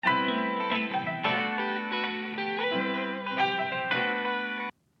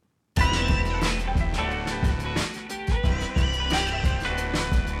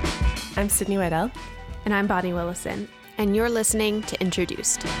I'm Sydney Weidel. And I'm Bonnie Willison. And you're listening to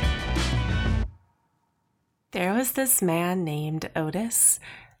Introduced. There was this man named Otis.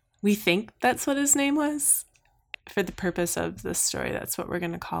 We think that's what his name was. For the purpose of this story, that's what we're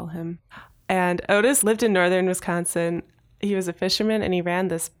going to call him. And Otis lived in northern Wisconsin. He was a fisherman, and he ran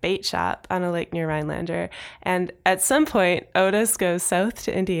this bait shop on a lake near Rhinelander. And at some point, Otis goes south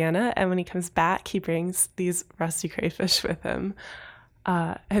to Indiana, and when he comes back, he brings these rusty crayfish with him.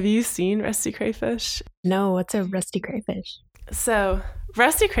 Have you seen rusty crayfish? No, what's a rusty crayfish? So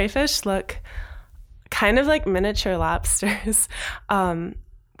rusty crayfish look kind of like miniature lobsters.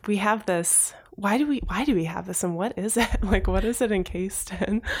 We have this. Why do we have this, and what is it? Like, what is it encased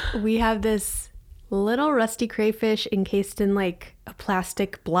in? We have this little rusty crayfish encased in like a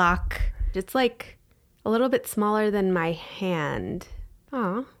plastic block. It's like a little bit smaller than my hand.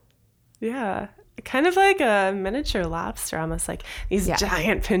 Aw. Yeah. Kind of like a miniature lobster, almost like these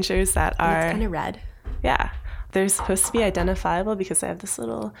giant pinchers that are... And it's kind of red. Yeah. They're supposed to be identifiable because they have this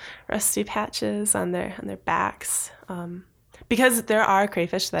little rusty patches on their backs. Because there are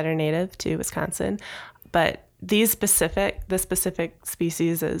crayfish that are native to Wisconsin, but the specific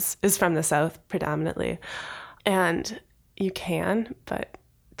species is from the South predominantly. And you can, but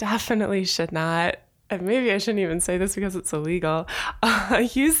definitely should not, and maybe I shouldn't even say this because it's illegal,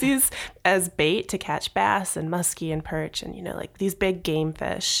 use these as bait to catch bass and muskie and perch and, like these big game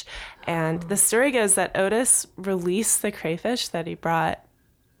fish. And the story goes that Otis released the crayfish that he brought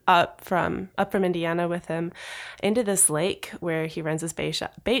up from Indiana with him into this lake where he runs his bait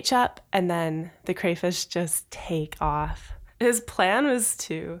shop, and then the crayfish just take off. His plan was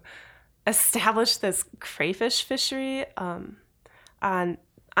to establish this crayfish fishery on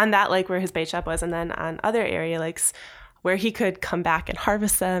that lake where his bait shop was, and then on other area lakes where he could come back and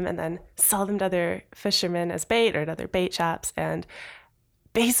harvest them and then sell them to other fishermen as bait or to other bait shops, and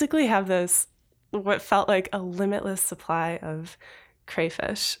basically have this what felt like a limitless supply of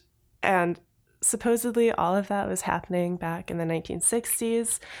crayfish. And supposedly all of that was happening back in the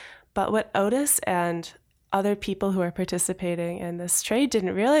 1960s. But what Otis and other people who are participating in this trade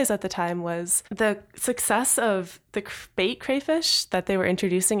didn't realize at the time was the success of the bait crayfish that they were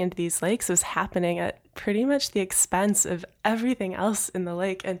introducing into these lakes was happening at pretty much the expense of everything else in the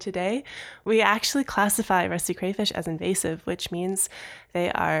lake. And today, we actually classify rusty crayfish as invasive, which means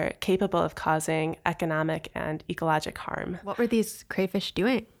they are capable of causing economic and ecologic harm. What were these crayfish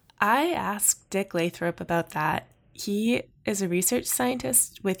doing? I asked Dick Lathrop about that. He is a research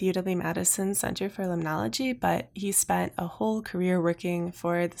scientist with UW-Madison Center for Limnology, but he spent a whole career working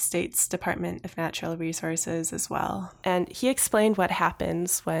for the state's Department of Natural Resources as well. And he explained what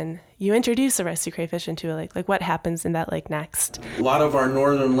happens when you introduce a rusty crayfish into a lake, like what happens in that lake next. A lot of our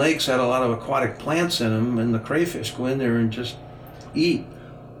northern lakes had a lot of aquatic plants in them, and the crayfish go in there and just eat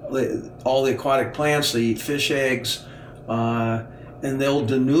all the aquatic plants. They eat fish eggs, and they'll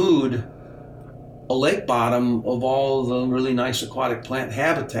denude a lake bottom of all the really nice aquatic plant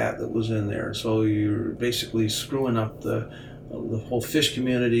habitat that was in there. So you're basically screwing up the whole fish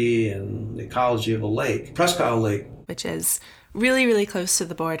community and the ecology of a lake. Presque Isle Lake, which is really, really close to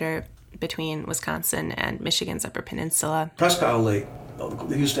the border between Wisconsin and Michigan's Upper Peninsula. Presque Isle Lake,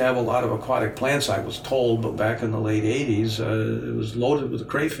 they used to have a lot of aquatic plants, I was told, but back in the late 80s, it was loaded with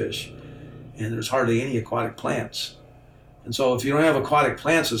crayfish, and there's hardly any aquatic plants. And so if you don't have aquatic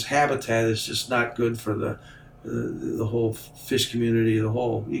plants as habitat, it's just not good for the whole fish community, the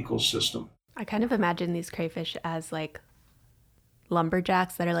whole ecosystem. I kind of imagine these crayfish as like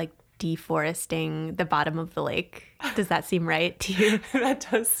lumberjacks that are like deforesting the bottom of the lake. Does that seem right to you? That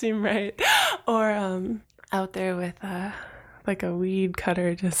does seem right. Or out there with like a weed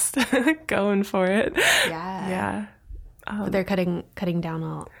cutter just going for it. Yeah. But they're cutting down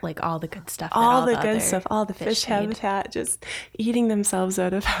all the good stuff. All the good stuff, all the fish habitat, just eating themselves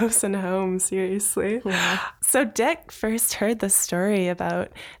out of house and home, seriously. Yeah. So Dick first heard the story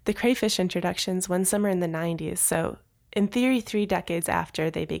about the crayfish introductions one summer in the 90s. So in theory, 3 decades after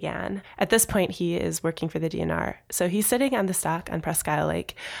they began. At this point, he is working for the DNR. So he's sitting on the dock on Presque Isle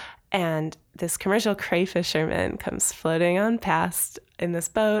Lake, and this commercial crayfisherman comes floating on past in this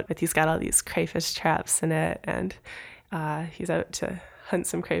boat, but he's got all these crayfish traps in it, and he's out to hunt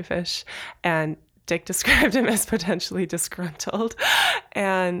some crayfish, and Dick described him as potentially disgruntled.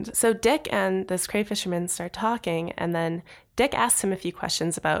 And so Dick and this crayfisherman start talking, and then Dick asks him a few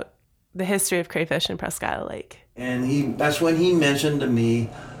questions about the history of crayfish in Presque Isle Lake. And that's when he mentioned to me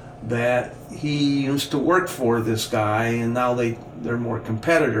that he used to work for this guy, and now they're more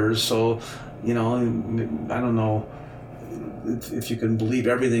competitors. So, I don't know if you can believe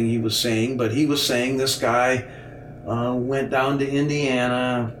everything he was saying, but he was saying this guy went down to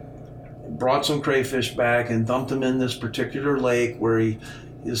Indiana brought some crayfish back and dumped them in this particular lake where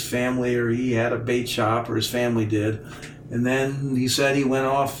his family, or he had a bait shop, or his family did. And then he said he went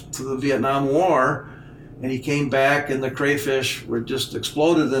off to the Vietnam War, and he came back and the crayfish were just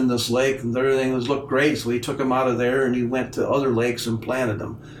exploded in this lake and everything looked great. So he took them out of there and he went to other lakes and planted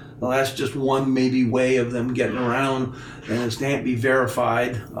them. Well, that's just one maybe way of them getting around, and it can't be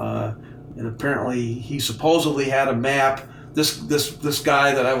verified. And apparently he supposedly had a map. This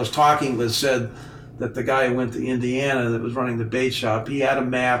guy that I was talking with said that the guy who went to Indiana that was running the bait shop, he had a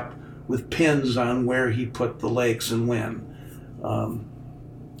map with pins on where he put the lakes and when.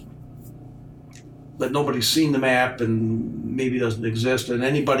 But nobody's seen the map and maybe doesn't exist. And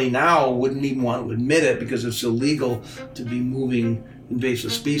anybody now wouldn't even want to admit it because it's illegal to be moving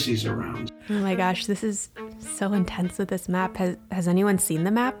invasive species around. Oh my gosh, this is so intense with this map. Has anyone seen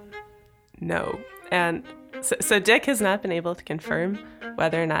the map? No. And so Dick has not been able to confirm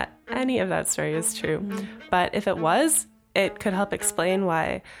whether or not any of that story is true. Mm-hmm. But if it was, it could help explain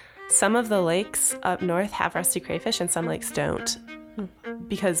why some of the lakes up north have rusty crayfish and some lakes don't.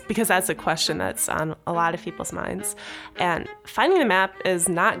 Because that's a question that's on a lot of people's minds. And finding the map is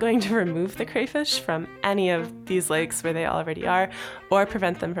not going to remove the crayfish from any of these lakes where they already are, or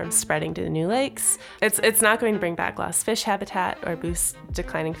prevent them from spreading to the new lakes. It's not going to bring back lost fish habitat or boost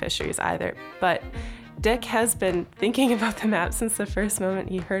declining fisheries either. But Dick has been thinking about the map since the first moment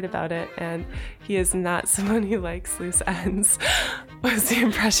he heard about it, and he is not someone who likes loose ends, was the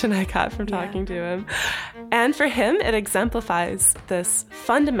impression I got from talking to him. And for him, it exemplifies this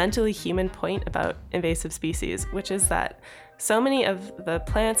fundamentally human point about invasive species, which is that so many of the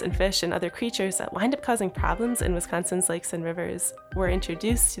plants and fish and other creatures that wind up causing problems in Wisconsin's lakes and rivers were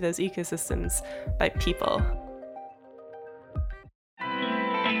introduced to those ecosystems by people.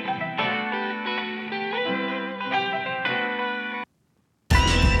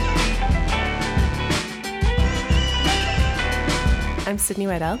 I'm Sydney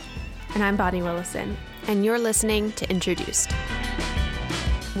Weidel. And I'm Bonnie Willison. And you're listening to Introduced.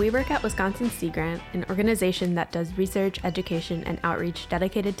 We work at Wisconsin Sea Grant, an organization that does research, education, and outreach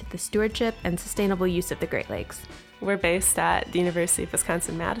dedicated to the stewardship and sustainable use of the Great Lakes. We're based at the University of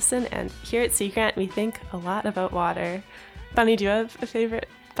Wisconsin-Madison, and here at Sea Grant, we think a lot about water. Bonnie, do you have a favorite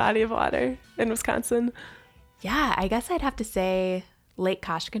body of water in Wisconsin? Yeah, I guess I'd have to say Lake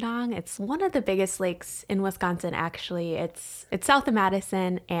Koshkonong. It's one of the biggest lakes in Wisconsin, actually. It's south of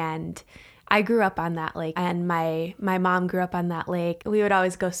Madison, and I grew up on that lake, and my mom grew up on that lake. We would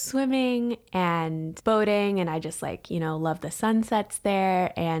always go swimming and boating, and I just love the sunsets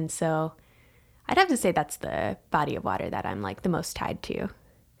there. And so I'd have to say that's the body of water that I'm the most tied to.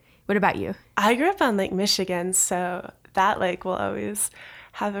 What about you? I grew up on Lake Michigan, so that lake will always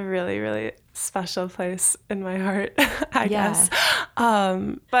have a really, really special place in my heart, I guess.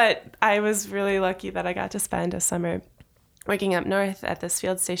 But I was really lucky that I got to spend a summer working up north at this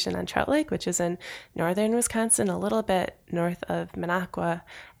field station on Trout Lake, which is in northern Wisconsin, a little bit north of Minocqua.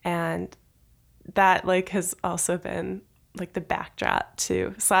 And that lake has also been the backdrop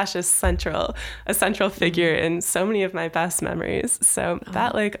to / a central figure in so many of my best memories. So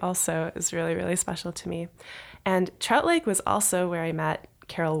that lake also is really, really special to me. And Trout Lake was also where I met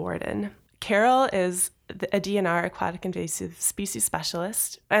Carol Warden. Carol is a DNR, aquatic invasive species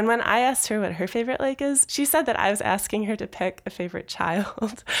specialist. And when I asked her what her favorite lake is, she said that I was asking her to pick a favorite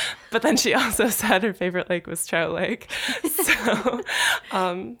child. But then she also said her favorite lake was Trout Lake.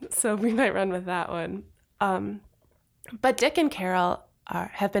 So we might run with that one. But Dick and Carol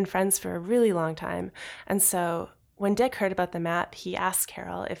have been friends for a really long time. And so when Dick heard about the map, he asked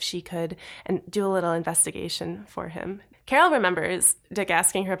Carol if she could do a little investigation for him. Carol remembers Dick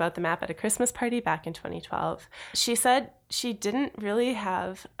asking her about the map at a Christmas party back in 2012. She said she didn't really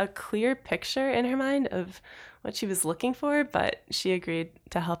have a clear picture in her mind of what she was looking for, but she agreed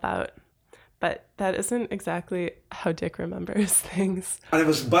to help out. But that isn't exactly how Dick remembers things. I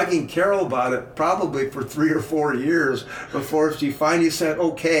was bugging Carol about it probably for 3 or 4 years before she finally said,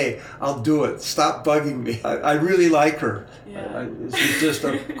 okay, I'll do it. Stop bugging me. I really like her. Yeah. She's just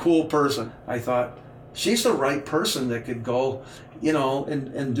a cool person. I thought, she's the right person that could go,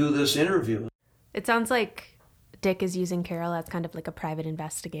 and do this interview. It sounds like Dick is using Carol as kind of like a private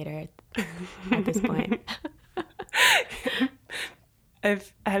investigator at this point.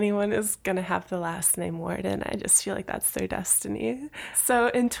 If anyone is going to have the last name Warden, I just feel like that's their destiny. So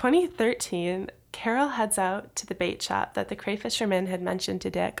in 2013, Carol heads out to the bait shop that the crayfisherman had mentioned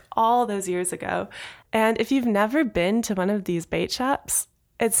to Dick all those years ago. And if you've never been to one of these bait shops,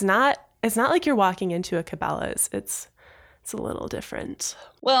 it's not like you're walking into a Cabela's. It's a little different.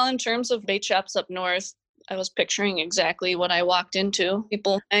 Well, in terms of bait shops up north, I was picturing exactly what I walked into.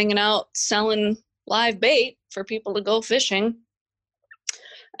 People hanging out, selling live bait for people to go fishing.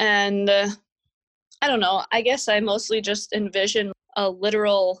 And I don't know, I guess I mostly just envision a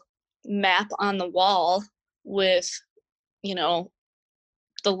literal map on the wall with, you know,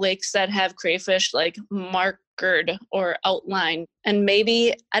 the lakes that have crayfish like markered or outlined. And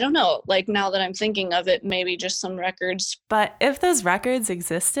maybe, I don't know, like now that I'm thinking of it, maybe just some records. But if those records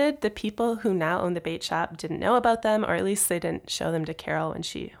existed, the people who now own the bait shop didn't know about them, or at least they didn't show them to Carol when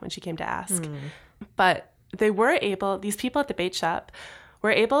she came to ask. But these people at the bait shop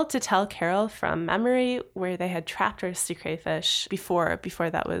were able to tell Carol from memory where they had trapped rusty crayfish before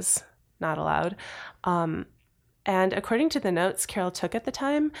that was not allowed. And according to the notes Carol took at the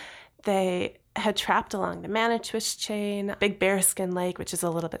time, they had trapped along the Manitouist chain, Big Bearskin Lake, which is a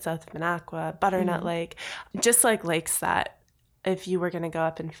little bit south of Minocqua, Butternut Lake, just like lakes that if you were going to go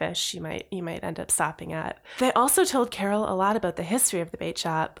up and fish, you might end up stopping at. They also told Carol a lot about the history of the bait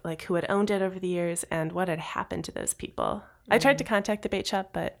shop, like who had owned it over the years and what had happened to those people. I tried to contact the bait shop,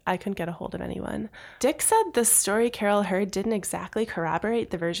 but I couldn't get a hold of anyone. Dick said the story Carol heard didn't exactly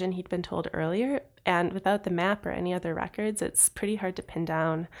corroborate the version he'd been told earlier, and without the map or any other records, it's pretty hard to pin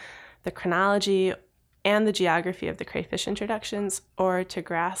down the chronology and the geography of the crayfish introductions, or to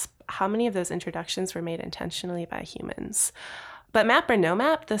grasp how many of those introductions were made intentionally by humans. But map or no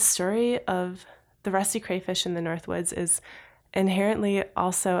map, the story of the rusty crayfish in the North Woods is inherently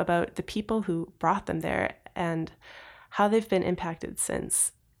also about the people who brought them there and how they've been impacted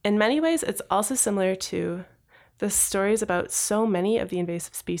since. In many ways, it's also similar to the stories about so many of the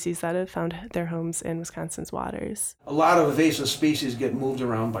invasive species that have found their homes in Wisconsin's waters. A lot of invasive species get moved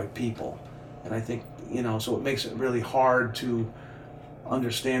around by people. And I think, so it makes it really hard to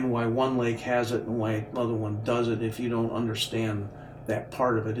understand why one lake has it and why another one doesn't if you don't understand that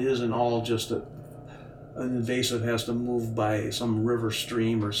part of it. It isn't all just an invasive has to move by some river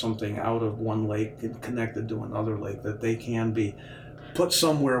stream or something out of one lake and connected to another lake, that they can be put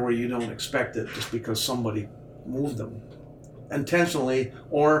somewhere where you don't expect it just because somebody moved them intentionally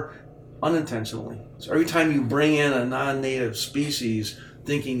or unintentionally. So every time you bring in a non-native species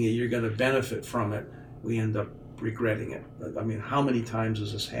thinking that you're going to benefit from it, we end up regretting it. I mean, how many times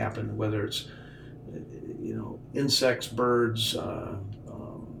has this happened, whether it's insects, birds,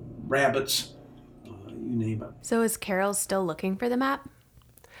 rabbits, you name it. So is Carol still looking for the map?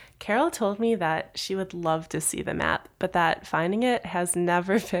 Carol told me that she would love to see the map, but that finding it has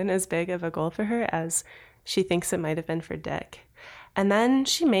never been as big of a goal for her as she thinks it might have been for Dick. And then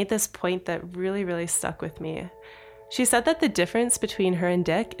she made this point that really, really stuck with me. She said that the difference between her and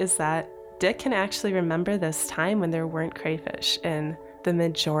Dick is that Dick can actually remember this time when there weren't crayfish in the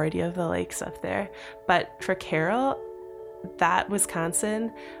majority of the lakes up there. But for Carol, that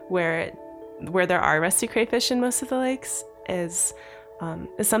Wisconsin, where there are rusty crayfish in most of the lakes, is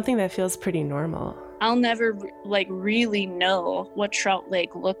something that feels pretty normal. I'll never really know what Trout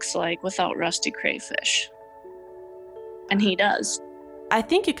Lake looks like without rusty crayfish. And he does. I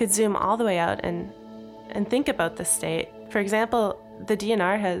think you could zoom all the way out and think about the state. For example, the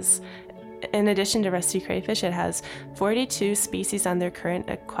DNR has, in addition to rusty crayfish, it has 42 species on their current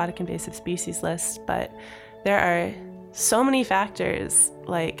aquatic invasive species list, but there are so many factors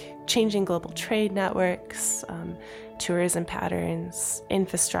like changing global trade networks, tourism patterns,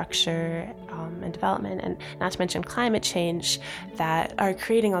 infrastructure, and development, and not to mention climate change, that are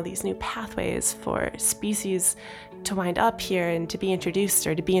creating all these new pathways for species to wind up here and to be introduced,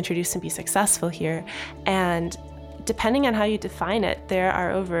 or to be introduced and be successful here. And depending on how you define it, there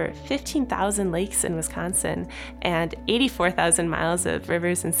are over 15,000 lakes in Wisconsin and 84,000 miles of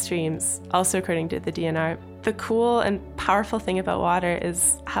rivers and streams, also according to the DNR. The cool and powerful thing about water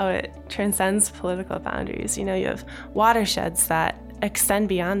is how it transcends political boundaries. You have watersheds that extend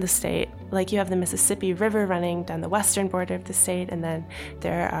beyond the state, like you have the Mississippi River running down the western border of the state, and then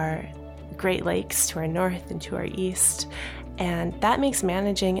there are Great Lakes to our north and to our east. And that makes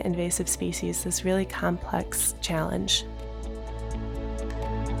managing invasive species this really complex challenge.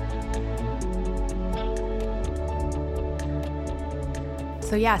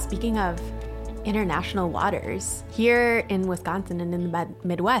 So yeah, speaking of international waters, here in Wisconsin and in the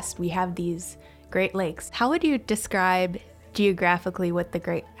Midwest, we have these Great Lakes. How would you describe geographically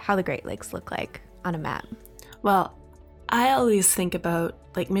how the Great Lakes look like on a map? Well, I always think about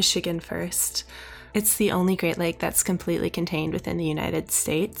Michigan first. It's the only Great Lake that's completely contained within the United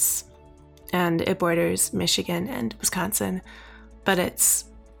States, and it borders Michigan and Wisconsin, but it's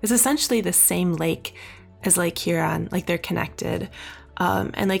essentially the same lake as Lake Huron, they're connected.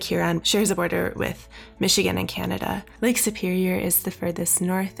 And Lake Huron shares a border with Michigan and Canada. Lake Superior is the furthest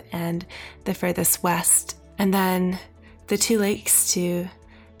north and the furthest west. And then the two lakes to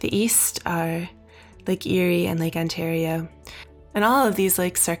the east are Lake Erie and Lake Ontario. And all of these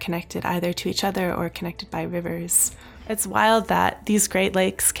lakes are connected either to each other or connected by rivers. It's wild that these Great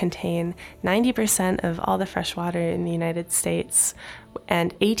Lakes contain 90% of all the fresh water in the United States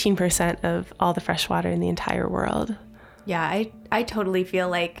and 18% of all the fresh water in the entire world. Yeah, I totally feel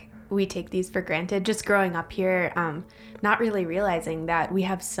like we take these for granted. Just growing up here, not really realizing that we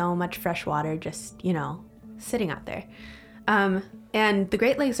have so much fresh water just, sitting out there. And the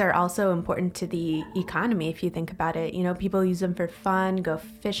Great Lakes are also important to the economy if you think about it. People use them for fun, go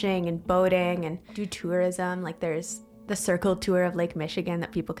fishing and boating and do tourism. Like there's the Circle Tour of Lake Michigan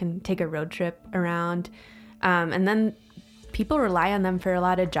that people can take a road trip around. And then people rely on them for a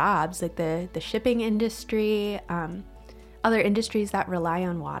lot of jobs, like the shipping industry, other industries that rely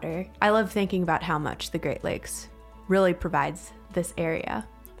on water. I love thinking about how much the Great Lakes really provides this area.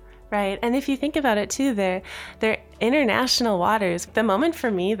 Right. And if you think about it too, they're international waters. The moment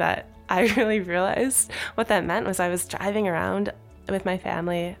for me that I really realized what that meant was I was driving around with my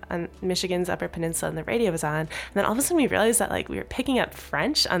family on Michigan's Upper Peninsula and the radio was on. And then all of a sudden we realized that we were picking up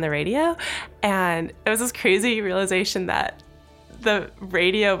French on the radio. And it was this crazy realization that the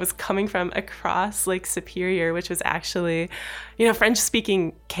radio was coming from across Lake Superior, which was actually,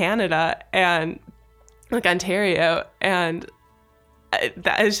 French-speaking Canada and Ontario. And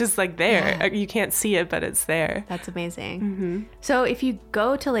that is just there. Yeah. You can't see it, but it's there. That's amazing. Mm-hmm. So if you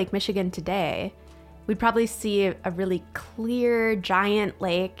go to Lake Michigan today, we'd probably see a really clear, giant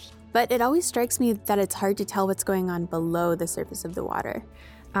lake. But it always strikes me that it's hard to tell what's going on below the surface of the water.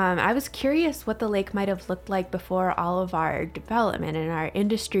 I was curious what the lake might have looked like before all of our development and our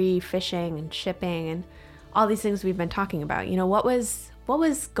industry, fishing and shipping and all these things we've been talking about. What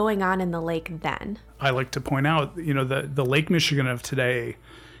was going on in the lake then? I like to point out, the Lake Michigan of today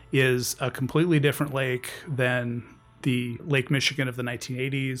is a completely different lake than the Lake Michigan of the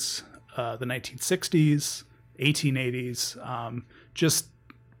 1980s, the 1960s, 1880s, just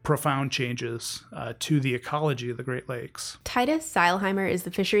profound changes to the ecology of the Great Lakes. Titus Seilheimer is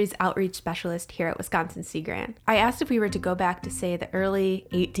the fisheries outreach specialist here at Wisconsin Sea Grant. I asked if we were to go back to, say, the early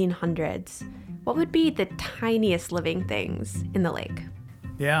 1800s, what would be the tiniest living things in the lake?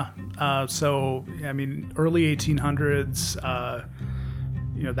 Yeah. Early 1800s,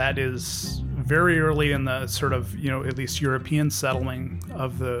 that is very early in the sort of, at least European settling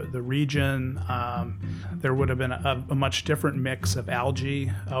of the region. There would have been a much different mix of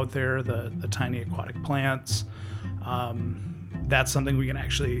algae out there, the tiny aquatic plants. That's something we can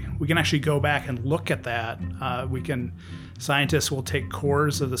actually go back and look at that. Scientists will take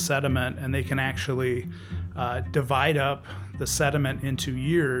cores of the sediment and they can actually divide up the sediment into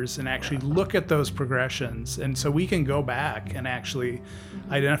years and actually look at those progressions. And so we can go back and actually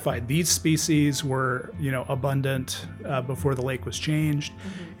identify these species were, abundant before the lake was changed,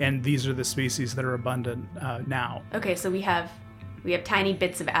 and these are the species that are abundant now. Okay, so we have tiny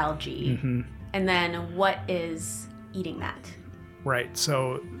bits of algae, and then what is eating that? Right.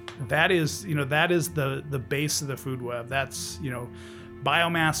 So that is the base of the food web. That's,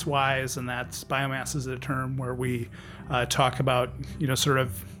 biomass wise, and biomass is a term where we talk about,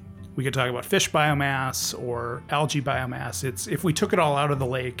 we could talk about fish biomass or algae biomass. It's if we took it all out of the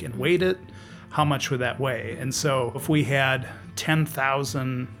lake and weighed it, how much would that weigh? And so if we had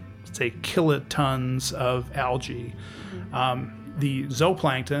 10,000, say, kilotons of algae, the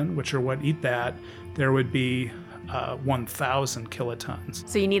zooplankton, which are what eat that, there would be 1,000 kilotons.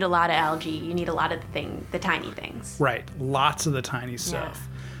 So you need a lot of algae. You need a lot of the tiny things. Right. Lots of the tiny stuff.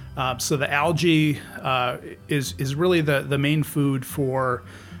 Yeah. So the algae is really the main food for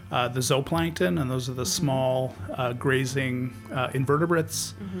the zooplankton, and those are the small grazing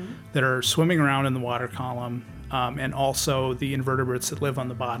invertebrates that are swimming around in the water column, and also the invertebrates that live on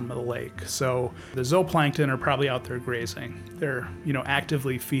the bottom of the lake. So the zooplankton are probably out there grazing. They're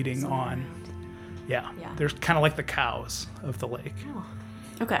actively feeding on. Yeah, they're kind of like the cows of the lake. Oh.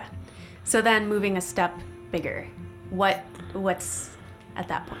 Okay. So then moving a step bigger, what's at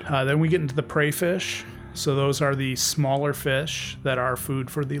that point? Then we get into the prey fish. So those are the smaller fish that are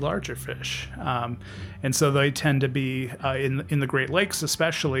food for the larger fish. And so they tend to be in the Great Lakes,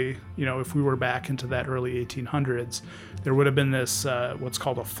 especially, if we were back into that early 1800s, there would have been this what's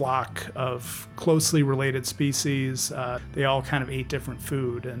called a flock of closely related species. They all kind of ate different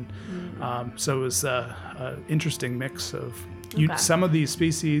food. And so it was an interesting mix of some of these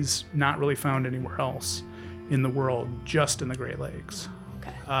species not really found anywhere else in the world, just in the Great Lakes.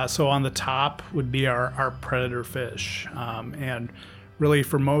 So on the top would be our predator fish. And really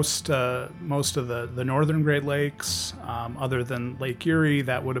for most of the northern Great Lakes, other than Lake Erie,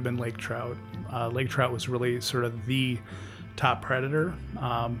 that would have been lake trout. Lake trout was really sort of the top predator.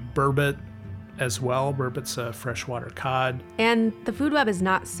 Burbot as well. Burbot's a freshwater cod. And the food web is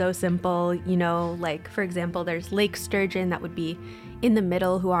not so simple, like for example, there's lake sturgeon that would be in the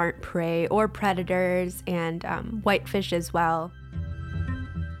middle who aren't prey or predators, and whitefish as well.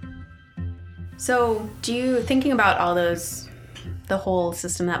 So thinking about all those, the whole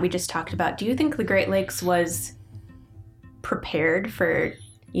system that we just talked about, do you think the Great Lakes was prepared for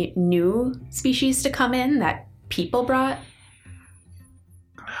new species to come in that people brought?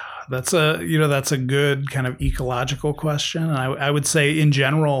 That's a good kind of ecological question. I would say in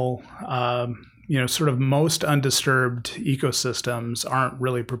general, sort of most undisturbed ecosystems aren't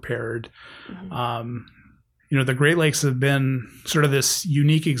really prepared. The Great Lakes have been sort of this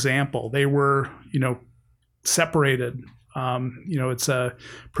unique example. They were, separated. It's a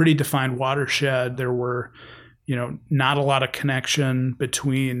pretty defined watershed. There were, not a lot of connection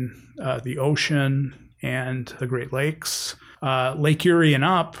between the ocean and the Great Lakes. Lake Erie and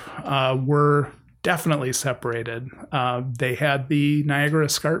up were definitely separated. They had the Niagara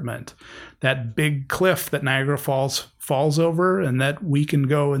Escarpment, that big cliff that Niagara Falls falls over and that we can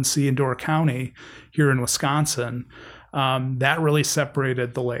go and see in Door County here in Wisconsin. That really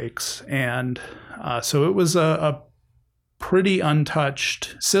separated the lakes. And so it was a pretty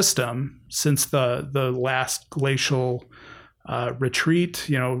untouched system since the last glacial retreat,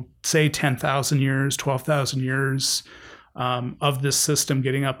 say 10,000 years, 12,000 years of this system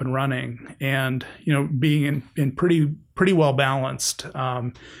getting up and running, and being in pretty well balanced.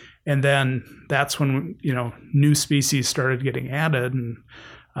 And then that's when new species started getting added,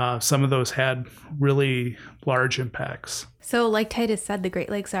 and some of those had really large impacts. So, like Titus said, the Great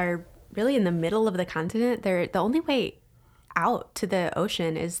Lakes are really in the middle of the continent. They're the only way out to the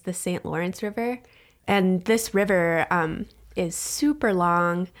ocean is the St. Lawrence River, and this river is super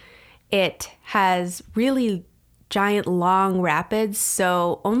long. It has really giant long rapids,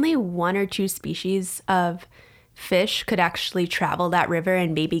 so only one or two species of fish could actually travel that river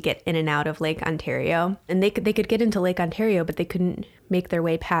and maybe get in and out of Lake Ontario. And they could get into Lake Ontario, but they couldn't make their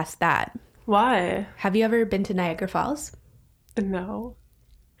way past that. Why? Have you ever been to Niagara Falls? No.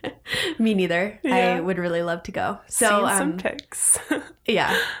 Me neither. Yeah. I would really love to go. So some pics.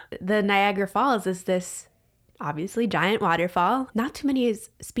 Yeah. The Niagara Falls is this obviously giant waterfall. Not too many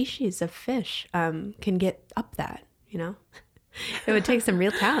species of fish can get up that, It would take some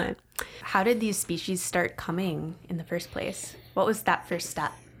real talent. How did these species start coming in the first place? What was that first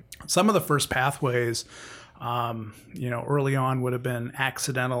step? Some of the first pathways, early on would have been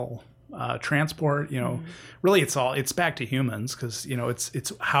accidental transport. Really it's back to humans, because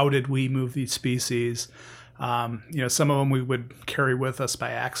it's how did we move these species? Some of them we would carry with us by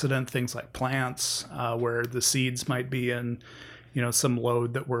accident, things like plants, where the seeds might be in some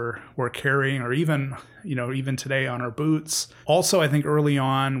load that we're carrying, or even today on our boots. Also, I think early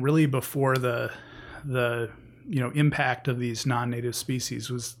on, really before the impact of these non-native species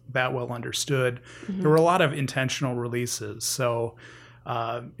was that well understood, there were a lot of intentional releases. So,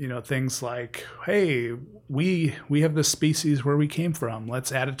 things like, hey, we have this species where we came from.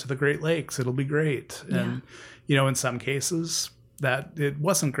 Let's add it to the Great Lakes. It'll be great. Yeah. And, in some cases that it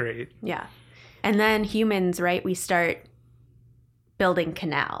wasn't great. Yeah. And then humans, right? We start building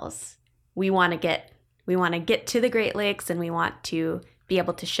canals. We want to get to the Great Lakes, and we want to be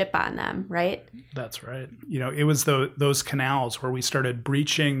able to ship on them, right? That's right. It was those canals where we started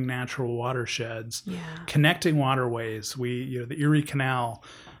breaching natural watersheds, connecting waterways. The Erie Canal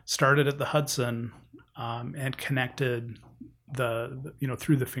started at the Hudson and connected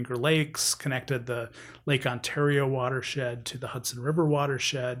through the Finger Lakes, connected the Lake Ontario watershed to the Hudson River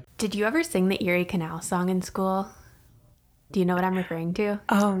watershed. Did you ever sing the Erie Canal song in school? Do you know what I'm referring to?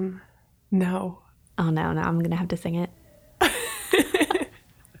 No. Oh, no, I'm going to have to sing it.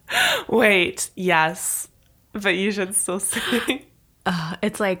 Wait, yes, but you should still sing.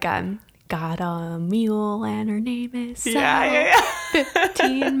 It's like, got a mule and her name is Sal. Yeah.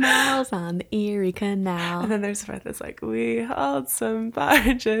 15 miles on the Erie Canal. And then there's part that's like, we hauled some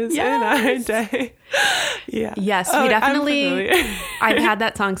barges in our day. Yeah. Yes, we definitely, I've had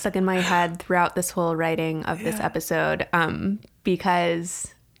that song stuck in my head throughout this whole writing of this episode, because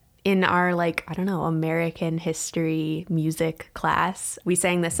in our, American history music class, we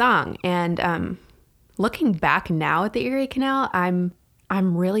sang this song. And looking back now at the Erie Canal, I'm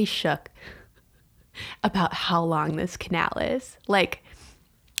really shook about how long this canal is.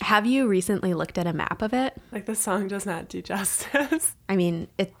 Have you recently looked at a map of it? Like, the song does not do justice. I mean,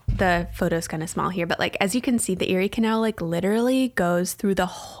 the photo's kind of small here, but like as you can see, the Erie Canal like literally goes through the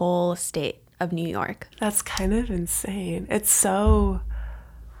whole state of New York. That's kind of insane. It's so...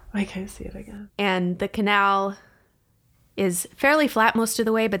 I can't see it again. And the canal is fairly flat most of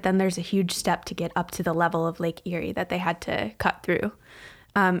the way, but then there's a huge step to get up to the level of Lake Erie that they had to cut through.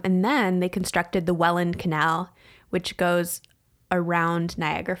 And then they constructed the Welland Canal, which goes around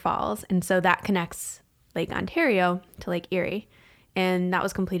Niagara Falls. And so that connects Lake Ontario to Lake Erie. And that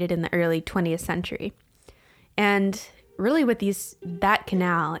was completed in the early 20th century. And really with that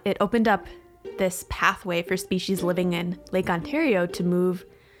canal, it opened up this pathway for species living in Lake Ontario to move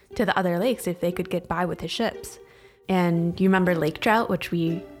to the other lakes if they could get by with the ships. And you remember lake trout, which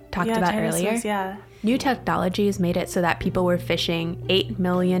we talked about earlier? Yeah. New technologies made it so that people were fishing 8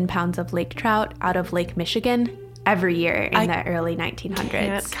 million pounds of lake trout out of Lake Michigan every year in the early 1900s. I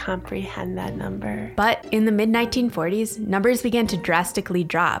can't comprehend that number. But in the mid-1940s, numbers began to drastically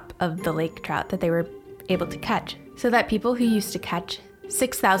drop of the lake trout that they were able to catch. So that people who used to catch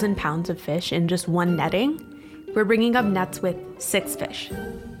 6,000 pounds of fish in just one netting were bringing up nets with 6 fish,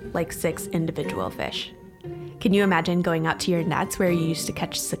 like 6 individual fish. Can you imagine going out to your nets where you used to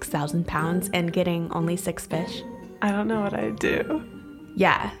catch 6,000 pounds and getting only 6 fish? I don't know what I'd do.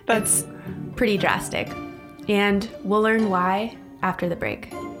 Yeah, that's pretty drastic. And we'll learn why after the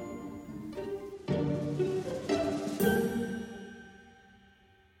break.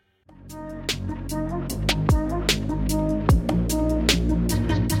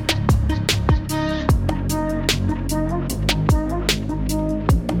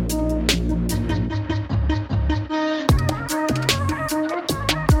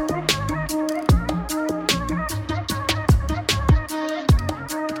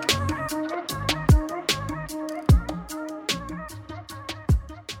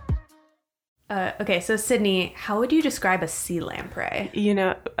 Okay, so Sydney, how would you describe a sea lamprey? You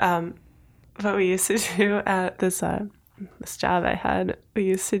know, what we used to do at this job I had, we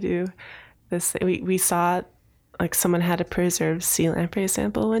used to do this. We saw like someone had a preserved sea lamprey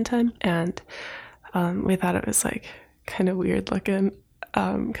sample one time, and we thought it was like kind of weird looking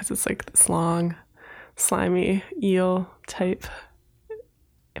because it's like this long, slimy eel type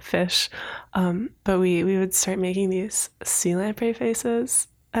fish. But we would start making these sea lamprey faces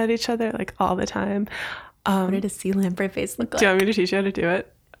at each other like all the time. What did a sea lamprey face look like? Do you want me to teach you how to do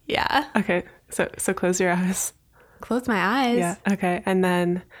it? Yeah. Okay, so close your eyes. Close my eyes. Yeah, okay. And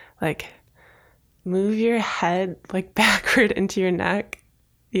then like move your head like backward into your neck.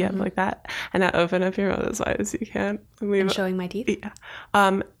 Yeah, like that. And now open up your mouth as wide as you can. And showing my teeth?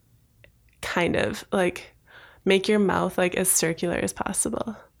 Yeah. Kind of like make your mouth like as circular as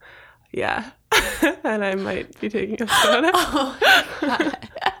possible. Yeah. And I might be taking a photo. Oh my God.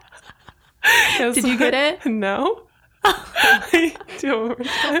 Yes. Did you get it? No. Do it one more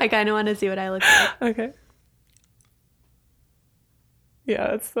time. I kind of want to see what I look like. Okay. Yeah,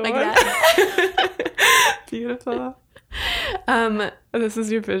 that's the Like one. that. Beautiful. This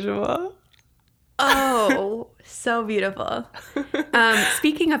is your visual. Oh, so beautiful.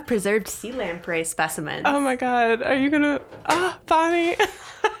 Speaking of preserved sea lamprey specimens. Oh my God. Are you gonna... Bonnie.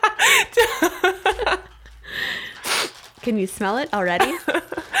 Can you smell it already?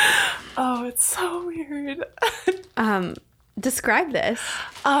 Oh, it's so weird. Describe this.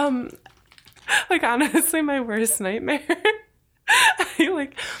 Like honestly, my worst nightmare. I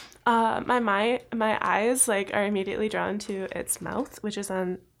like, my eyes like are immediately drawn to its mouth, which is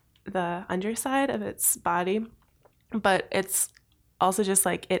on the underside of its body, but it's also just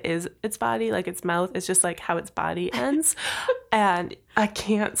like it is its body, like its mouth is just like how its body ends. And I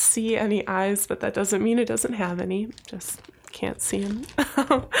can't see any eyes, but that doesn't mean it doesn't have any. Just can't see them.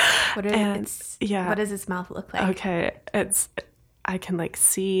 What does its mouth look like? Okay, I can like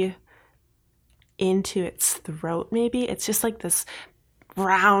see into its throat maybe. It's just like this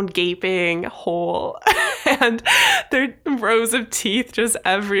round gaping hole and there are rows of teeth just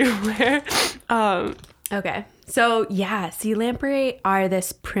everywhere. Okay. So yeah, sea lamprey are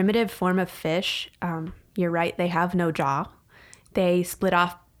this primitive form of fish. You're right, they have no jaw. They split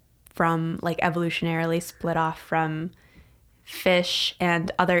off from, like evolutionarily split off from fish and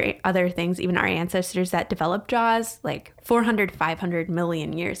other things, even our ancestors that developed jaws like 400, 500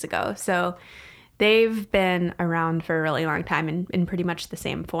 million years ago. So they've been around for a really long time in pretty much the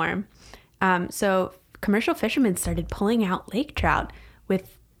same form. So commercial fishermen started pulling out lake trout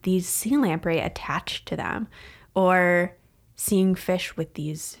with these sea lamprey attached to them, or seeing fish with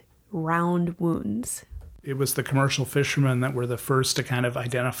these round wounds. It was the commercial fishermen that were the first to kind of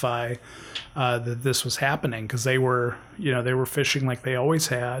identify that this was happening, because they were fishing like they always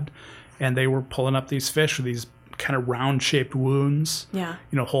had, and they were pulling up these fish with these kind of round-shaped wounds,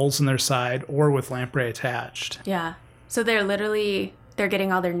 holes in their side, or with lamprey attached. Yeah. So they're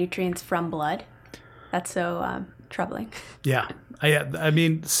getting all their nutrients from blood. That's so troubling. Yeah. I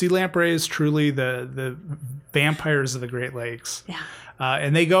mean, sea lamprey is truly the vampires of the Great Lakes. Yeah.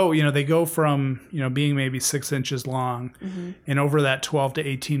 And they go from, being maybe 6 inches long, and over that 12 to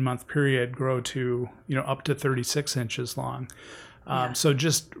 18 month period grow to, up to 36 inches long. So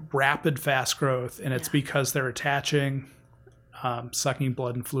just rapid, fast growth. And it's because they're attaching, sucking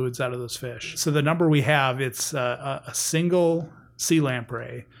blood and fluids out of those fish. So the number we have, it's a single sea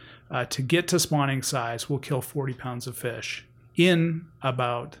lamprey to get to spawning size will kill 40 pounds of fish in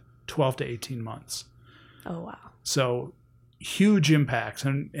about 12 to 18 months. Oh, wow. So huge impacts.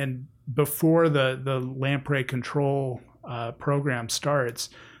 And before the lamprey control program starts,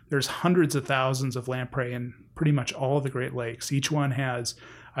 there's hundreds of thousands of lamprey in pretty much all of the Great Lakes. Each one has,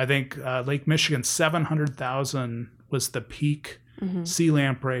 I think, Lake Michigan, 700,000 was the peak sea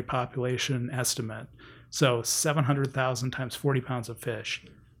lamprey population estimate. So 700,000 times 40 pounds of fish.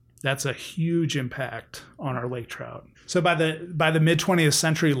 That's a huge impact on our lake trout. So by the mid 20th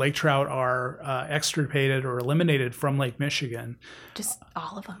century, lake trout are extirpated or eliminated from Lake Michigan. Just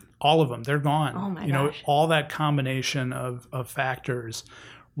all of them. All of them, they're gone. Oh my gosh. All that combination of factors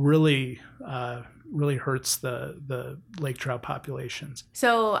really hurts the lake trout populations.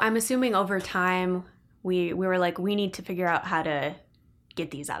 So I'm assuming over time we were like, we need to figure out how to get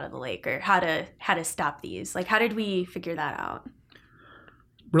these out of the lake, or how to stop these. Like, how did we figure that out?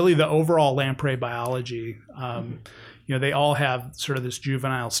 Really, the overall lamprey biology, they all have sort of this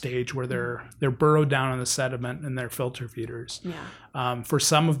juvenile stage where they're burrowed down in the sediment and they're filter feeders. Yeah. For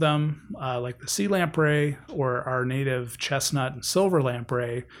some of them, like the sea lamprey or our native chestnut and silver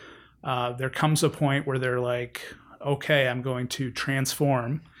lamprey, there comes a point where they're like, okay, I'm going to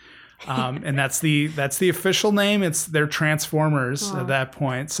transform. And that's the official name. They're transformers at that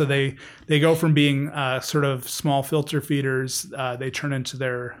point. So they go from being sort of small filter feeders. They turn into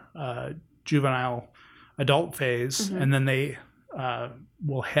their juvenile adult phase, and then they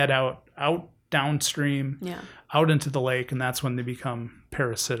will head out downstream, out into the lake, and that's when they become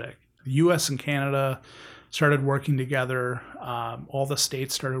parasitic. The U.S. and Canada started working together. All the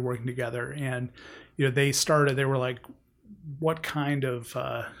states started working together, and they were like, what kind of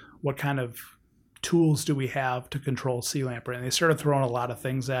tools do we have to control sea lamprey? And they started throwing a lot of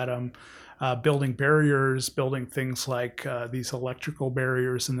things at them, building barriers, building things like these electrical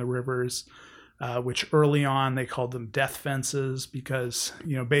barriers in the rivers, which early on they called them death fences, because,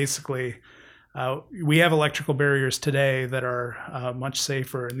 basically we have electrical barriers today that are much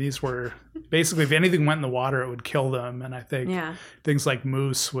safer. And these were basically, if anything went in the water, it would kill them. And I think things like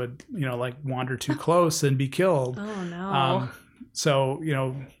moose would, wander too close and be killed. Oh, no. So,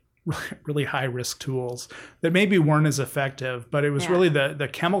 really high risk tools that maybe weren't as effective, but it was really the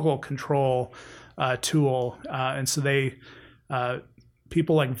chemical control tool. And so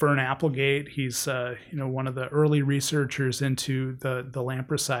people like Vern Applegate, he's one of the early researchers into the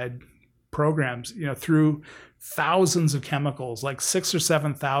lampricide programs, through thousands of chemicals, like 6,000 or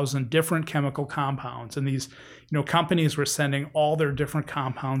 7,000 different chemical compounds. And these, companies were sending all their different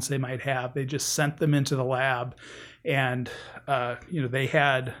compounds they might have. They just sent them into the lab. And, they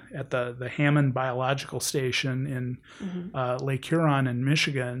had at the Hammond Biological Station in Lake Huron in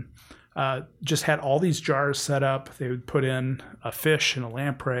Michigan, just had all these jars set up. They would put in a fish and a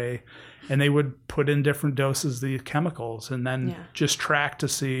lamprey, and they would put in different doses of these chemicals, and then just track to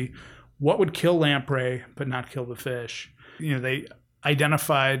see what would kill lamprey but not kill the fish. They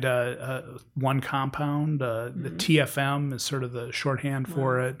identified one compound, the TFM is sort of the shorthand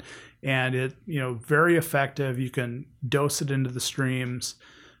for it. And it, very effective. You can dose it into the streams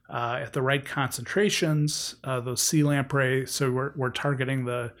at the right concentrations, those sea lamprey. So we're targeting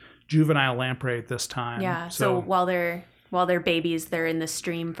the juvenile lamprey at this time. Yeah. So while they're babies, they're in the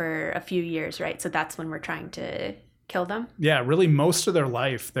stream for a few years, right? So that's when we're trying to kill them? Yeah, really most of their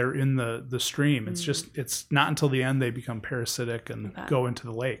life they're in the stream. It's just, it's not until the end they become parasitic and go into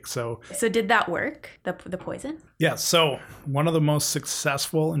the lake. So did that work, the poison? Yeah, so one of the most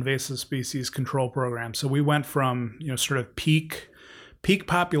successful invasive species control programs. So we went from, sort of peak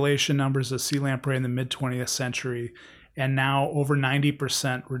population numbers of sea lamprey in the mid 20th century, and now over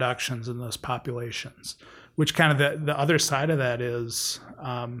 90% reductions in those populations, which kind of the other side of that is,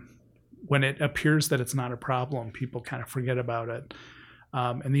 when it appears that it's not a problem, people kind of forget about it.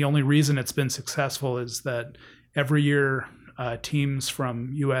 And the only reason it's been successful is that every year teams from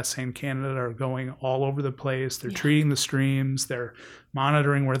U.S. and Canada are going all over the place. They're treating the streams. They're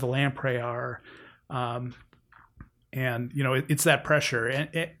monitoring where the lamprey are. And, it's that pressure.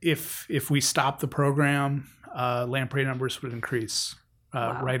 And if we stop the program, lamprey numbers would increase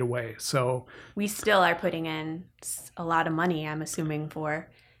right away. So we still are putting in a lot of money, I'm assuming, for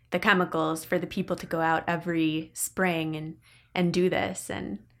the chemicals for the people to go out every spring and do this.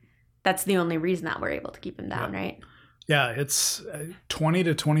 And that's the only reason that we're able to keep them down, right? Yeah, it's $20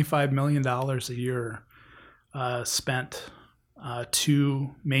 to $25 million a year spent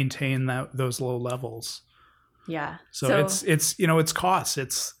to maintain those low levels. Yeah. So it's costs.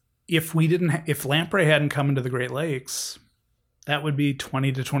 It's if lamprey hadn't come into the Great Lakes, that would be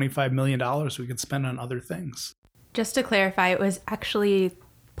 $20 to $25 million we could spend on other things. Just to clarify, it was actually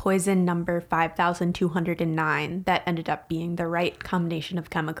poison number 5,209 that ended up being the right combination of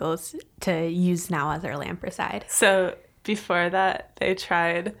chemicals to use now as our lampricide. So before that, they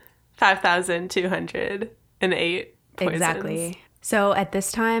tried 5,208 poisons. Exactly. So at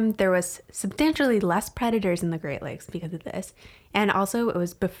this time, there was substantially less predators in the Great Lakes because of this. And also, it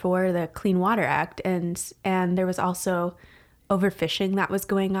was before the Clean Water Act, and there was also overfishing that was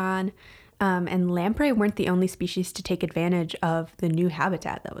going on. And lamprey weren't the only species to take advantage of the new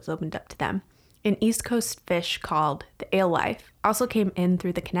habitat that was opened up to them. An East Coast fish called the alewife also came in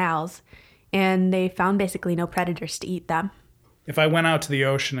through the canals, and they found basically no predators to eat them. If I went out to the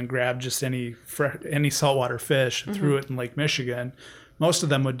ocean and grabbed just any saltwater fish and threw it in Lake Michigan, most of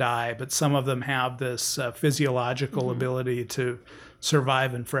them would die, but some of them have this physiological ability to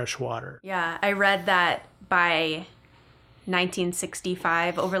survive in fresh water. Yeah, I read that by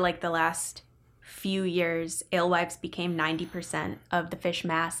 1965, over like the last few years, alewives became 90% of the fish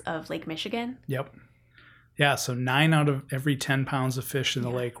mass of Lake Michigan. Yep. Yeah, so 9 out of every 10 pounds of fish in the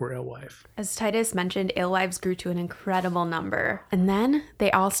lake were alewife. As Titus mentioned, alewives grew to an incredible number. And then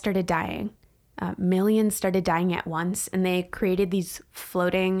they all started dying. Millions started dying at once, and they created these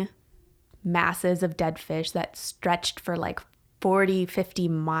floating masses of dead fish that stretched for like 40, 50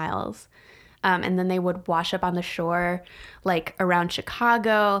 miles. And then they would wash up on the shore, like around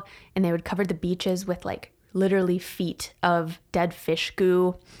Chicago, and they would cover the beaches with like literally feet of dead fish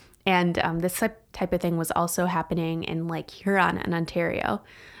goo. And this type of thing was also happening in like Huron and Ontario.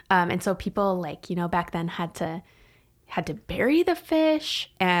 And so people back then had to bury the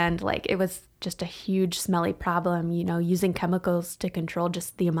fish, and like it was just a huge smelly problem, using chemicals to control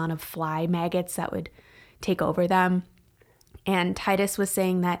just the amount of fly maggots that would take over them. And Titus was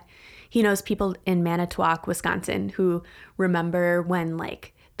saying that he knows people in Manitowoc, Wisconsin, who remember when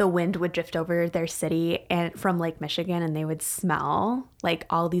like the wind would drift over their city and from Lake Michigan, and they would smell like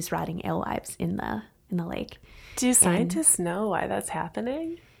all these rotting alewives in the lake. Do scientists know why that's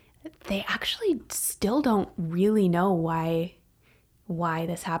happening? They actually still don't really know why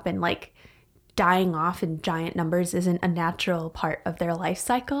this happened. Like, dying off in giant numbers isn't a natural part of their life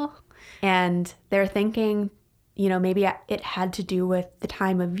cycle. And they're thinking, maybe it had to do with the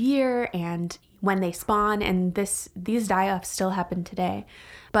time of year and when they spawn, and these die-offs still happen today.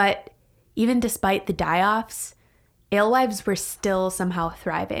 But even despite the die-offs, alewives were still somehow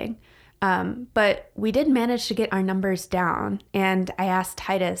thriving. But we did manage to get our numbers down, and I asked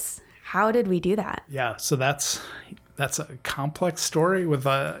Titus, how did we do that? Yeah, so that's a complex story with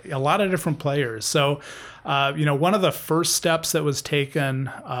a lot of different players. So, one of the first steps that was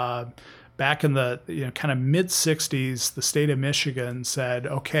taken back in the kind of mid-'60s, the state of Michigan said,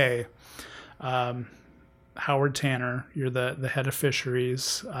 okay, Howard Tanner, you're the head of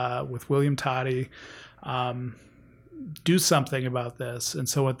fisheries with William Toddy, do something about this. And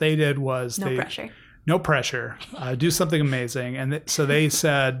so what they did was no pressure, do something amazing. And so they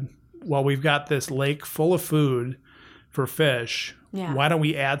said, well, we've got this lake full of food for fish. Yeah. Why don't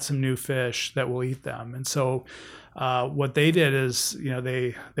we add some new fish that will eat them? And so what they did is,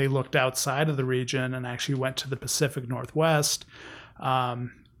 they looked outside of the region and actually went to the Pacific Northwest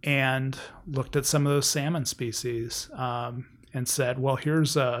and looked at some of those salmon species and said, well,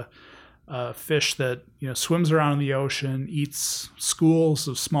 here's a fish that swims around in the ocean, eats schools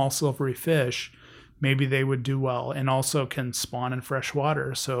of small silvery fish. Maybe they would do well, and also can spawn in fresh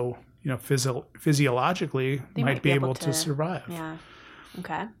water. So physiologically they might be able to survive. Yeah.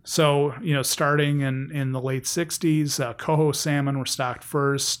 Okay. So starting in the late '60s, coho salmon were stocked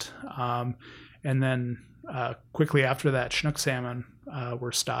first, and then quickly after that, Chinook salmon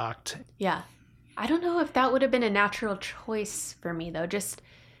were stocked. Yeah. I don't know if that would have been a natural choice for me, though, just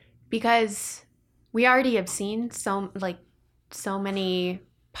because we already have seen so many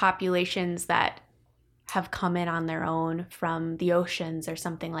populations that have come in on their own from the oceans or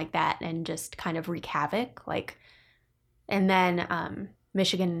something like that and just kind of wreak havoc. Like, And then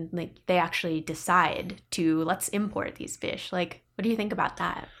Michigan, like, they actually decide to let's import these fish. Like, what do you think about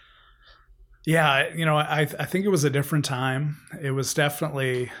that? Yeah, I think it was a different time. It was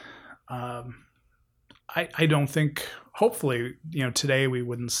definitely, I don't think, hopefully, today we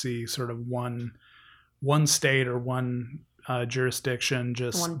wouldn't see sort of one state or one jurisdiction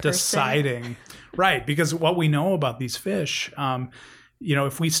just deciding. Right, because what we know about these fish,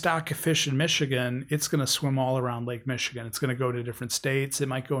 if we stock a fish in Michigan, it's going to swim all around Lake Michigan. It's going to go to different states. It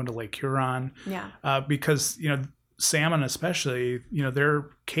might go into Lake Huron. Yeah. Because, salmon especially,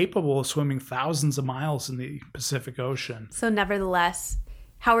 they're capable of swimming thousands of miles in the Pacific Ocean. So nevertheless,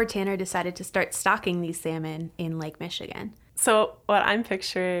 Howard Tanner decided to start stocking these salmon in Lake Michigan. So what I'm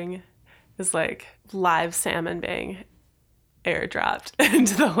picturing is like live salmon being airdropped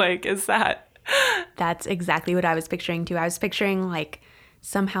into the lake. Is that? That's exactly what I was picturing too. I was picturing like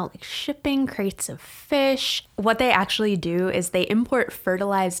somehow like shipping crates of fish. What they actually do is they import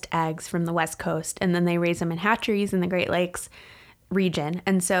fertilized eggs from the West Coast, and then they raise them in hatcheries in the Great Lakes region.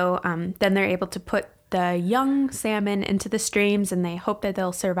 And so then they're able to put the young salmon into the streams, and they hope that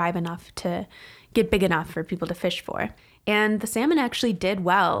they'll survive enough to get big enough for people to fish for. And the salmon actually did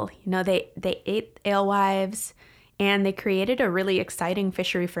well. They ate alewives, and they created a really exciting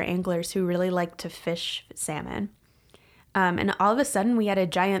fishery for anglers who really like to fish salmon. And all of a sudden, we had a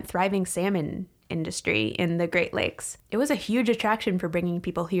giant thriving salmon industry in the Great Lakes. It was a huge attraction for bringing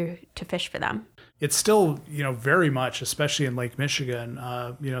people here to fish for them. It's still, very much, especially in Lake Michigan,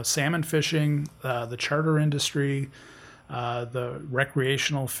 salmon fishing, the charter industry, the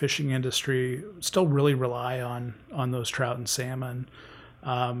recreational fishing industry still really rely on those trout and salmon.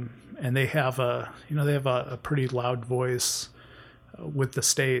 And they have a pretty loud voice with the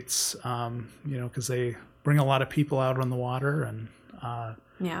states, because they bring a lot of people out on the water and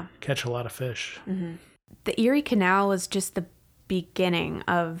catch a lot of fish. Mm-hmm. The Erie Canal was just the beginning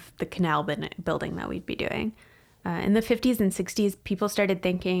of the canal building that we'd be doing. In the 50s and 60s, people started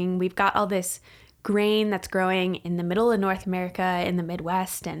thinking, we've got all this grain that's growing in the middle of North America, in the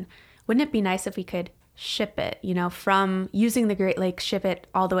Midwest, and wouldn't it be nice if we could ship it, from using the Great Lakes, ship it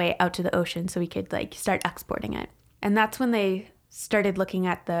all the way out to the ocean so we could like start exporting it. And that's when they started looking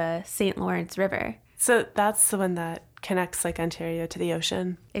at the St. Lawrence River. So that's the one that connects Lake Ontario to the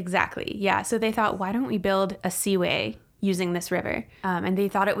ocean. Exactly. Yeah. So they thought, why don't we build a seaway using this river? And they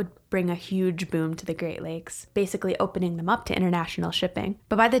thought it would bring a huge boom to the Great Lakes, basically opening them up to international shipping.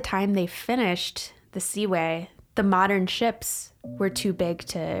 But by the time they finished the seaway, the modern ships were too big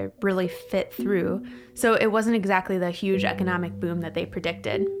to really fit through. So it wasn't exactly the huge economic boom that they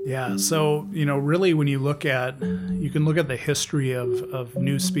predicted. Yeah. So, really when you can look at the history of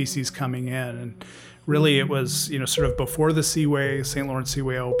new species coming in, and really it was, sort of before the Seaway, St. Lawrence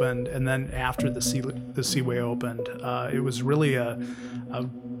Seaway opened, and then after the Seaway opened, it was really a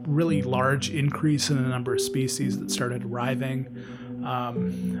really large increase in the number of species that started arriving.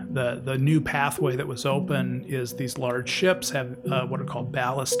 The new pathway that was open is these large ships have what are called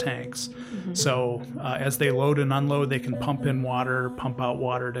ballast tanks. Mm-hmm. So as they load and unload, they can pump in water, pump out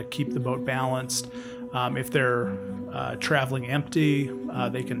water to keep the boat balanced. If they're traveling empty,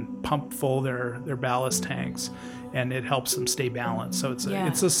 they can pump full their ballast tanks, and it helps them stay balanced. So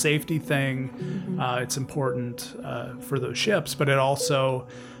it's a safety thing. Mm-hmm. It's important for those ships, but it also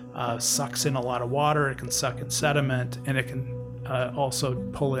sucks in a lot of water. It can suck in sediment, and it can also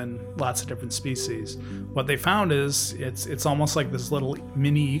pull in lots of different species. What they found is it's almost like this little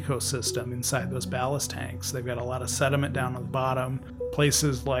mini ecosystem inside those ballast tanks. They've got a lot of sediment down at the bottom.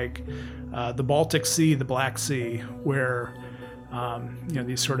 Places like the Baltic Sea, the Black Sea, where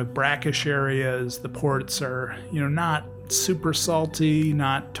these sort of brackish areas, the ports are not super salty,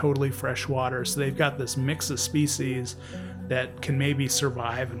 not totally fresh water. So they've got this mix of species that can maybe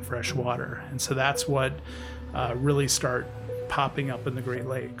survive in fresh water. And so that's what really start popping up in the Great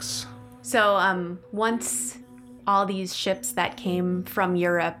Lakes. So once all these ships that came from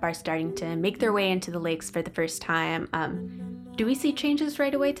Europe are starting to make their way into the lakes for the first time, do we see changes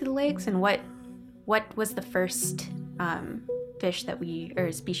right away to the lakes? And what was the first fish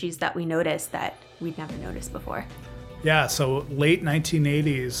species that we noticed that we'd never noticed before? Yeah, so late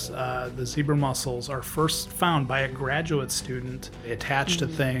 1980s, the zebra mussels are first found by a graduate student. They attach to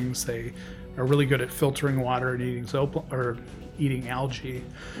things. They are really good at filtering water and eating algae.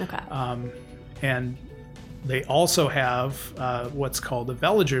 Okay. And they also have what's called a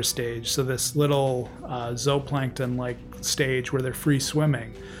veliger stage, so this little zooplankton-like stage where they're free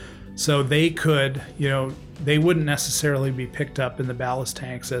swimming. So they could, they wouldn't necessarily be picked up in the ballast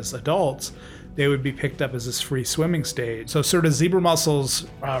tanks as adults, they would be picked up as this free swimming stage. So sort of zebra mussels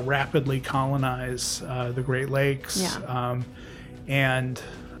rapidly colonize the Great Lakes. Yeah. And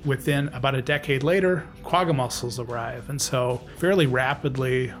within about a decade later, quagga mussels arrive. And so fairly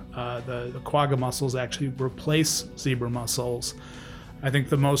rapidly, the quagga mussels actually replace zebra mussels. I think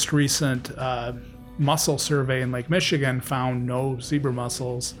the most recent mussel survey in Lake Michigan found no zebra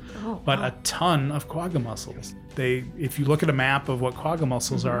mussels, but a ton of quagga mussels. If you look at a map of what quagga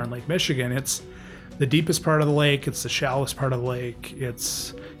mussels are in Lake Michigan, it's the deepest part of the lake, it's the shallowest part of the lake,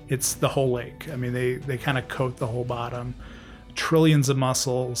 it's the whole lake. I mean, they kind of coat the whole bottom. Trillions of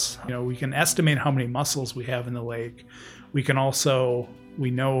mussels. We can estimate how many mussels we have in the lake. We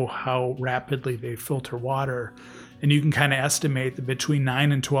know how rapidly they filter water. And you can kind of estimate that between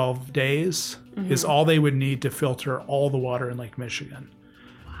 9 and 12 days is all they would need to filter all the water in Lake Michigan.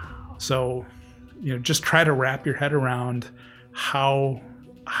 Wow. So, just try to wrap your head around how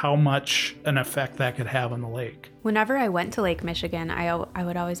much an effect that could have on the lake. Whenever I went to Lake Michigan, I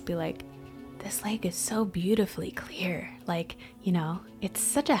would always be like, this lake is so beautifully clear. Like, it's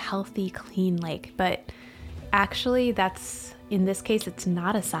such a healthy, clean lake. But actually, in this case, it's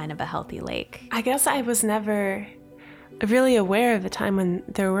not a sign of a healthy lake. I guess I was never really aware of the time when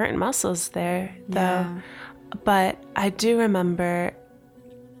there weren't mussels there, though. Yeah. But I do remember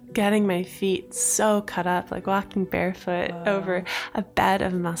getting my feet so cut up, like walking barefoot over a bed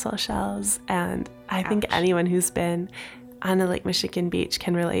of mussel shells. And I think anyone who's been on a Lake Michigan beach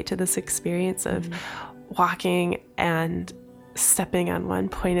can relate to this experience of walking and stepping on one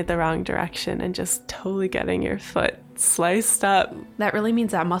pointed the wrong direction and just totally getting your foot sliced up. That really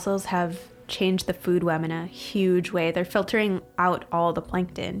means that mussels have changed the food web in a huge way. They're filtering out all the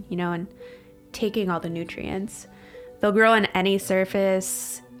plankton, and taking all the nutrients. They'll grow on any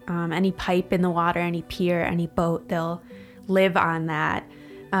surface, any pipe in the water, any pier, any boat. They'll live on that.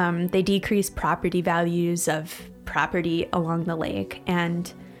 They decrease property values of property along the lake.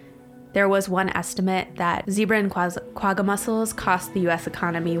 And there was one estimate that zebra and quagga mussels cost the U.S.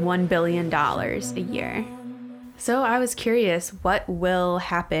 economy $1 billion a year. So I was curious, what will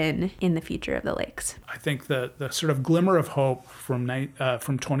happen in the future of the lakes? I think the sort of glimmer of hope from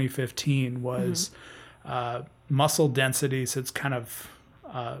 2015 was mussel densities. It's kind of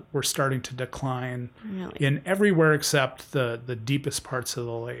were starting to decline in everywhere except the deepest parts of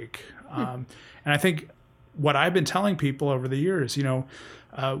the lake. And I think what I've been telling people over the years,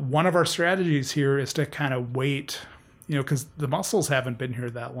 one of our strategies here is to kind of wait, because the mussels haven't been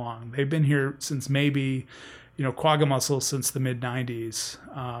here that long. They've been here since maybe, quagga mussels since the mid-90s,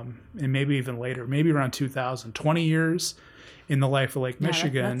 and maybe even later, maybe around 2000. 20 years in the life of Lake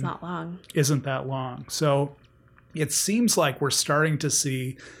Michigan. That's not long. Isn't that long. So it seems like we're starting to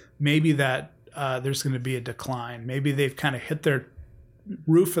see maybe that there's going to be a decline. Maybe they've kind of hit their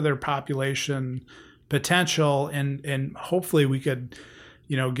roof of their population potential, and hopefully we could,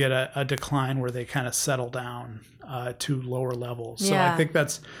 get a decline where they kind of settle down to lower levels. So I think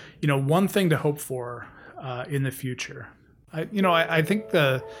that's, one thing to hope for in the future. I think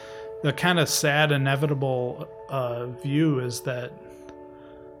the kind of sad, inevitable view is that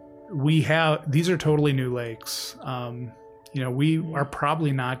these are totally new lakes. We are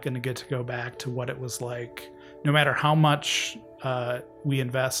probably not going to get to go back to what it was like, no matter how much we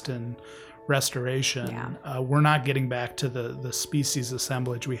invest in restoration. We're not getting back to the species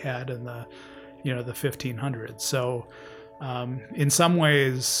assemblage we had in the 1500s. So in some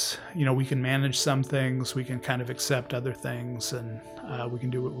ways, we can manage some things, we can kind of accept other things, and we can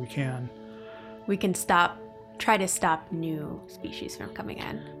do what we can. We can try to stop new species from coming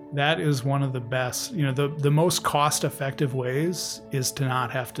in. That is one of the best, the most cost-effective ways is to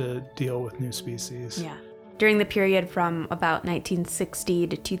not have to deal with new species. Yeah. During the period from about 1960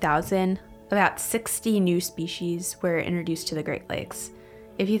 to 2000, about 60 new species were introduced to the Great Lakes.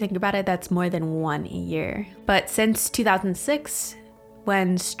 If you think about it, that's more than one a year. But since 2006,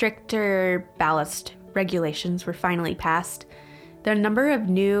 when stricter ballast regulations were finally passed, the number of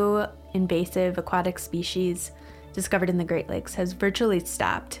new invasive aquatic species discovered in the Great Lakes has virtually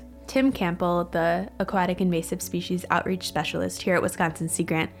stopped. Tim Campbell, the aquatic invasive species outreach specialist here at Wisconsin Sea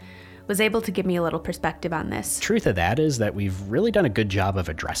Grant, was able to give me a little perspective on this. Truth of that is that we've really done a good job of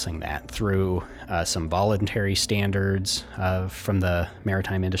addressing that through some voluntary standards from the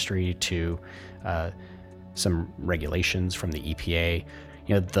maritime industry to some regulations from the EPA.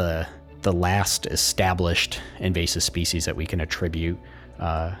 The last established invasive species that we can attribute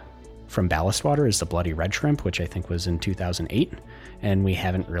from ballast water is the bloody red shrimp, which I think was in 2008, and we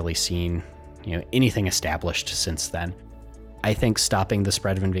haven't really seen anything established since then. I think stopping the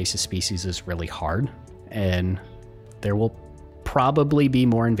spread of invasive species is really hard, and there will probably be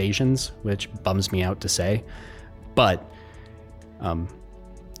more invasions, which bums me out to say. But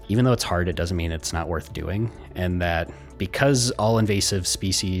even though it's hard, it doesn't mean it's not worth doing. And that because all invasive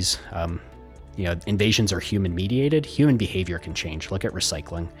species, invasions are human mediated, human behavior can change. Look at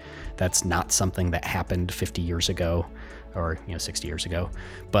recycling. That's not something that happened 50 years ago or 60 years ago.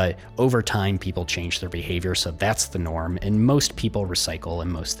 But over time, people change their behavior. So that's the norm. And most people recycle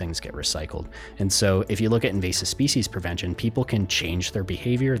and most things get recycled. And so if you look at invasive species prevention, people can change their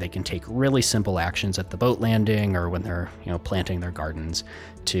behavior. They can take really simple actions at the boat landing or when they're planting their gardens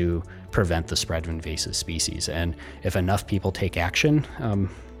to prevent the spread of invasive species. And if enough people take action,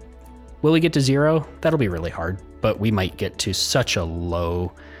 will we get to zero? That'll be really hard, but we might get to such a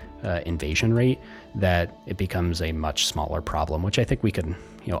low invasion rate that it becomes a much smaller problem, which I think we could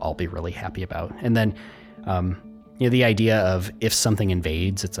all be really happy about. And then the idea of if something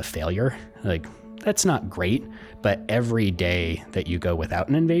invades, it's a failure, like that's not great, but every day that you go without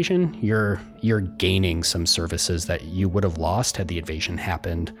an invasion, you're gaining some services that you would have lost had the invasion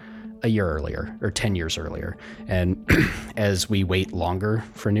happened a year earlier or 10 years earlier. And as we wait longer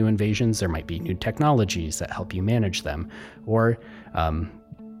for new invasions, there might be new technologies that help you manage them or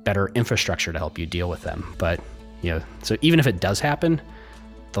better infrastructure to help you deal with them. But, so even if it does happen,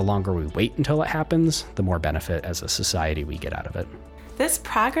 the longer we wait until it happens, the more benefit as a society we get out of it. This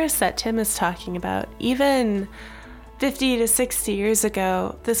progress that Tim is talking about, even 50 to 60 years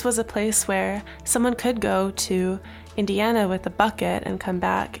ago, this was a place where someone could go to Indiana with a bucket and come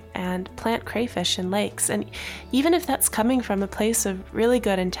back and plant crayfish in lakes. And even if that's coming from a place of really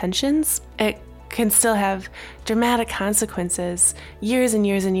good intentions, it can still have dramatic consequences years and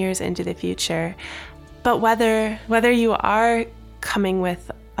years and years into the future. But whether you are coming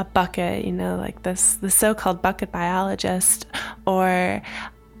with a bucket, like the so-called bucket biologist, or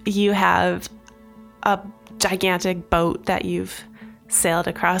you have a gigantic boat that you've sailed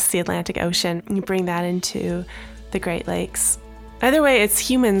across the Atlantic Ocean, you bring that into the Great Lakes. Either way, it's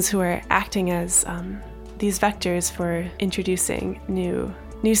humans who are acting as these vectors for introducing new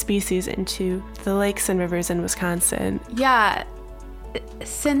species into the lakes and rivers in Wisconsin. Yeah,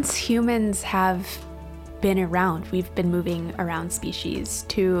 since humans have been around, we've been moving around species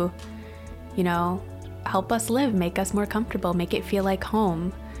to, help us live, make us more comfortable, make it feel like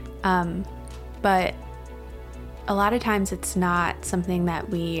home. But a lot of times it's not something that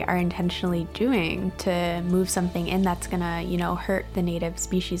we are intentionally doing to move something in that's gonna, hurt the native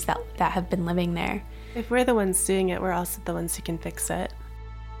species that have been living there. If we're the ones doing it, we're also the ones who can fix it.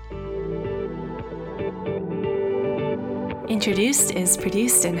 Introduced is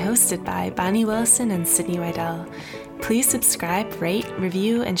produced and hosted by Bonnie Wilson and Sydney Weidel. Please subscribe, rate,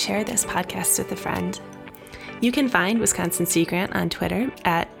 review, and share this podcast with a friend. You can find Wisconsin Sea Grant on Twitter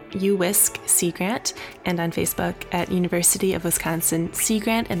at UWISC Sea Grant and on Facebook at University of Wisconsin Sea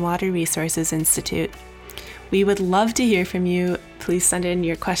Grant and Water Resources Institute. We would love to hear from you. Please send in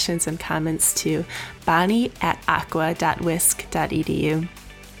your questions and comments to bonnie@aqua.wisc.edu.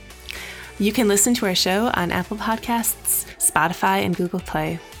 You can listen to our show on Apple Podcasts, Spotify, and Google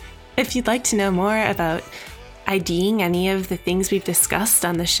Play. If you'd like to know more about IDing any of the things we've discussed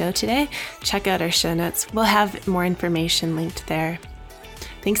on the show today, check out our show notes. We'll have more information linked there.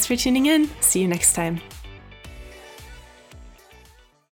 Thanks for tuning in. See you next time.